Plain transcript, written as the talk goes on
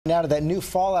Now to that new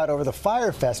fallout over the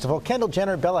Fyre Festival. Kendall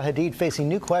Jenner and Bella Hadid facing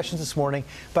new questions this morning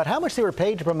about how much they were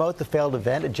paid to promote the failed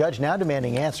event. A judge now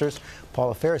demanding answers.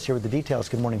 Paula Ferris here with the details.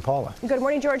 Good morning, Paula. Good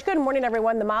morning, George. Good morning,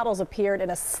 everyone. The models appeared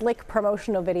in a slick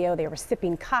promotional video. They were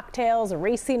sipping cocktails,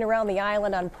 racing around the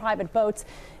island on private boats.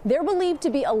 They're believed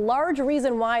to be a large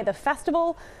reason why the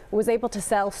festival was able to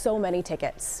sell so many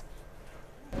tickets.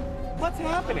 What's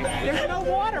happening? There's no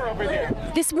water over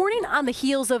there. This morning, on the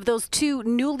heels of those two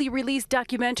newly released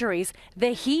documentaries, the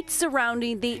heat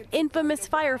surrounding the infamous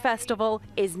Fyre Festival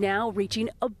is now reaching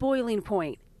a boiling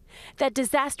point. That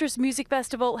disastrous music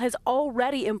festival has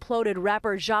already imploded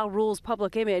rapper Ja Rule's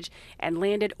public image and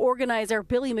landed organizer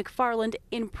Billy McFarland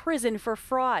in prison for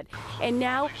fraud. And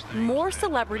now more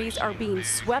celebrities are being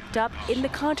swept up in the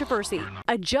controversy.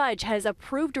 A judge has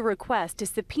approved a request to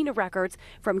subpoena records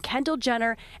from Kendall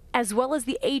Jenner as well as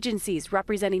the agencies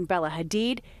representing Bella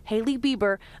Hadid, Hailey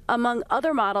Bieber, among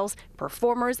other models,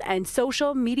 performers, and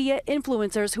social media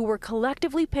influencers who were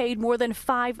collectively paid more than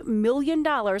 $5 million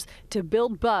to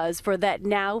build buzz for that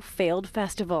now failed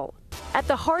festival. At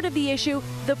the heart of the issue,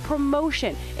 the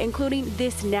promotion, including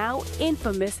this now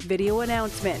infamous video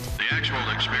announcement. The actual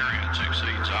experience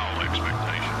exceeds all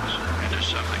expectations. It is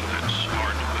something that's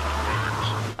hard to put in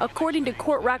words. According to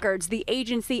court records, the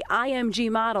agency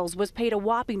IMG Models was paid a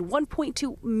whopping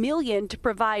 $1.2 million to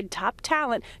provide top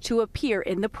talent to appear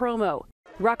in the promo.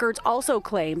 Records also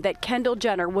claim that Kendall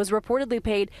Jenner was reportedly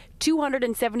paid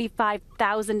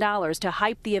 $275,000 to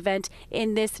hype the event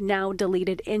in this now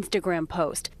deleted Instagram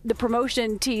post. The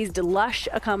promotion teased lush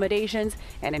accommodations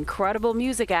and incredible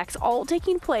music acts, all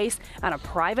taking place on a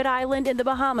private island in the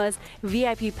Bahamas.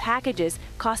 VIP packages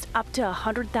cost up to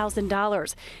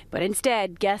 $100,000. But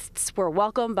instead, guests were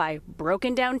welcomed by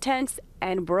broken down tents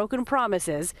and broken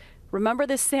promises. Remember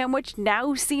this sandwich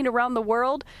now seen around the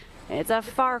world? It's a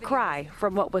far cry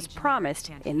from what was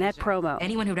promised in that promo.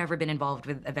 Anyone who'd ever been involved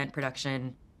with event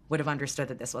production would have understood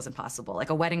that this wasn't possible. Like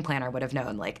a wedding planner would have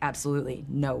known, like, absolutely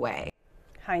no way.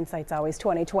 Hindsight's always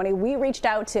 20/20. We reached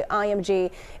out to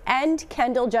IMG and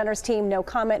Kendall Jenner's team, no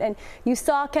comment. And you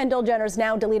saw Kendall Jenner's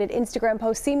now deleted Instagram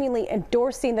post seemingly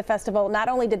endorsing the festival. Not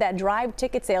only did that drive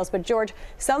ticket sales, but George,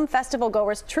 some festival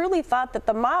goers truly thought that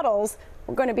the models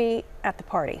were going to be at the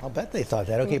party. I'll bet they thought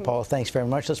that. Okay, Paula, thanks very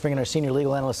much. Let's bring in our senior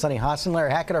legal analyst, Sunny Hassan.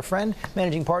 Larry Hackett, our friend,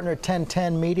 managing partner at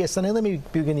 1010 Media. Sunny, let me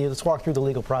begin you. Let's walk through the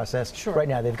legal process. Sure. Right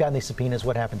now, they've gotten these subpoenas.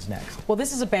 What happens next? Well,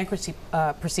 this is a bankruptcy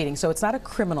proceeding, so it's not a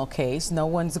criminal case. No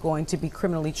one's going to be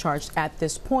criminally charged at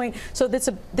this point. So this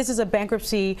is a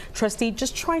bankruptcy trustee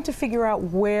just trying to figure out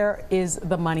where is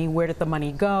the money, where did the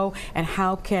money go, and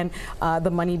how can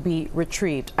the money be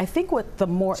retrieved. I think what the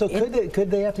more... So could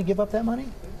they have to give up that money?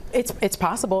 It's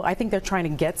possible. I think they're trying to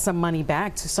get some money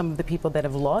back to some of the people that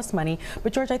have lost money.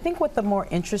 But George, I think what the more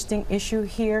interesting issue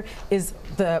here is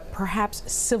the perhaps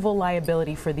civil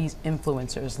liability for these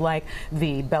influencers like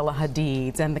the Bella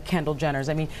Hadids and the Kendall Jenners.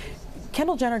 I mean,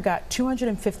 Kendall Jenner got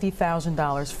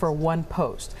 $250,000 for one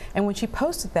post. And when she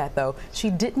posted that, though, she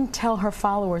didn't tell her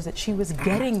followers that she was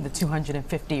getting the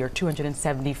 $250,000 or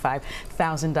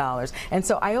 $275,000. And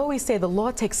so I always say the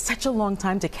law takes such a long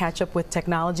time to catch up with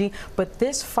technology, but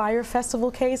this Fyre Festival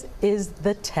case is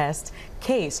the test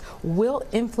case. Will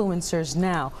influencers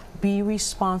now be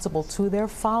responsible to their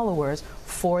followers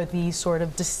for these sort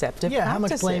of deceptive practices? How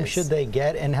much blame should they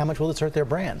get, and how much will this hurt their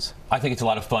brands? I think it's a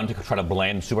lot of fun to try to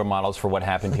blame supermodels for what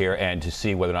happened here and to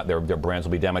see whether or not their brands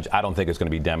will be damaged. I don't think it's going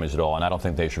to be damaged at all, and I don't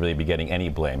think they should really be getting any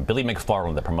blame. Billy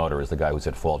McFarland, the promoter, is the guy who's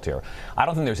at fault here. I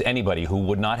don't think there's anybody who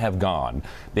would not have gone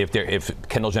if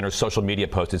Kendall Jenner's social media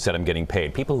post had said, "I'm getting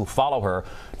paid." People who follow her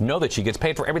know that she gets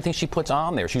paid for everything she puts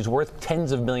on there. She's worth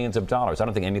tens of millions of dollars. I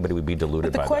don't think anybody would be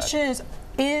deluded by that. The question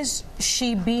is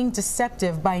she being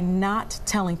deceptive by not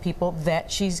telling people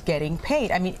that she's getting paid?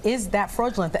 I mean, is that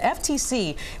fraudulent? The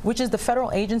FTC, which is the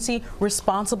federal agency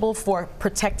responsible for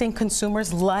protecting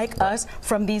consumers like us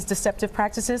from these deceptive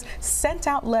practices, sent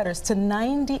out letters to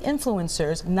 90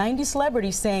 influencers, 90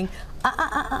 celebrities saying,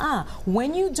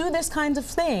 when you do this kind of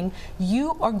thing,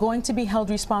 you are going to be held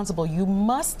responsible. You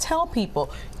must tell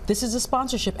people, this is a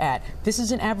sponsorship ad, this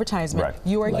is an advertisement, right.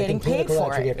 You are getting paid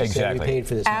for it. Exactly. Paid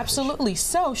for this Absolutely.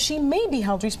 So she may be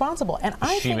held responsible, and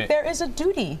I think there is a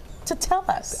duty to tell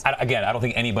us. Again, I don't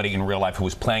think anybody in real life who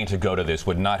was planning to go to this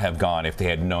would not have gone if they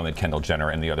had known that Kendall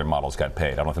Jenner and the other models got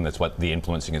paid. I don't think that's what the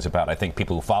influencing is about. I think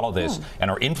people who follow this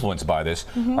and are influenced by this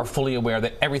are fully aware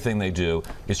that everything they do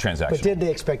is transactional. But did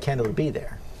they expect Kendall to be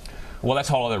there? Well, that's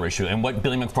a whole other issue. And what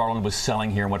Billy McFarland was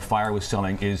selling here and what Fyre was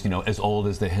selling is, as old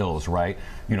as the hills, right?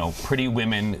 Pretty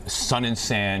women, sun and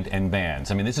sand, and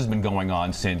bands. I mean, this has been going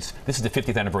on since, this is the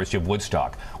 50th anniversary of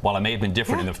Woodstock. While it may have been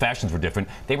different and the fashions were different,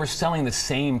 they were selling the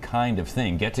same kind of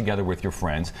thing. Get together with your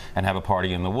friends and have a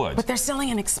party in the woods. But they're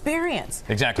selling an experience.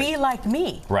 Exactly. Be like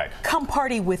me. Right. Come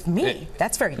party with me.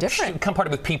 That's very different. Come party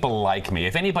with people like me.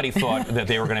 If anybody thought that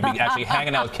they were going to be actually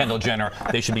hanging out with Kendall Jenner,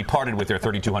 they should be parted with their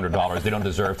 $3,200. They don't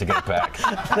deserve to get it back.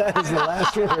 That is the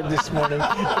last word this morning.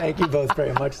 Thank you both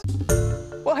very much.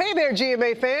 Well, hey there,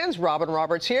 GMA fans. Robin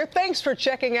Roberts here. Thanks for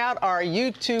checking out our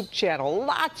YouTube channel.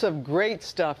 Lots of great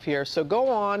stuff here. So go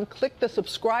on, click the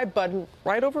subscribe button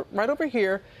right over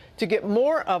here to get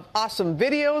more of awesome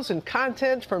videos and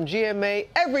content from GMA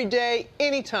every day,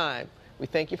 anytime. We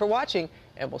thank you for watching,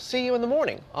 and we'll see you in the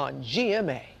morning on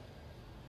GMA.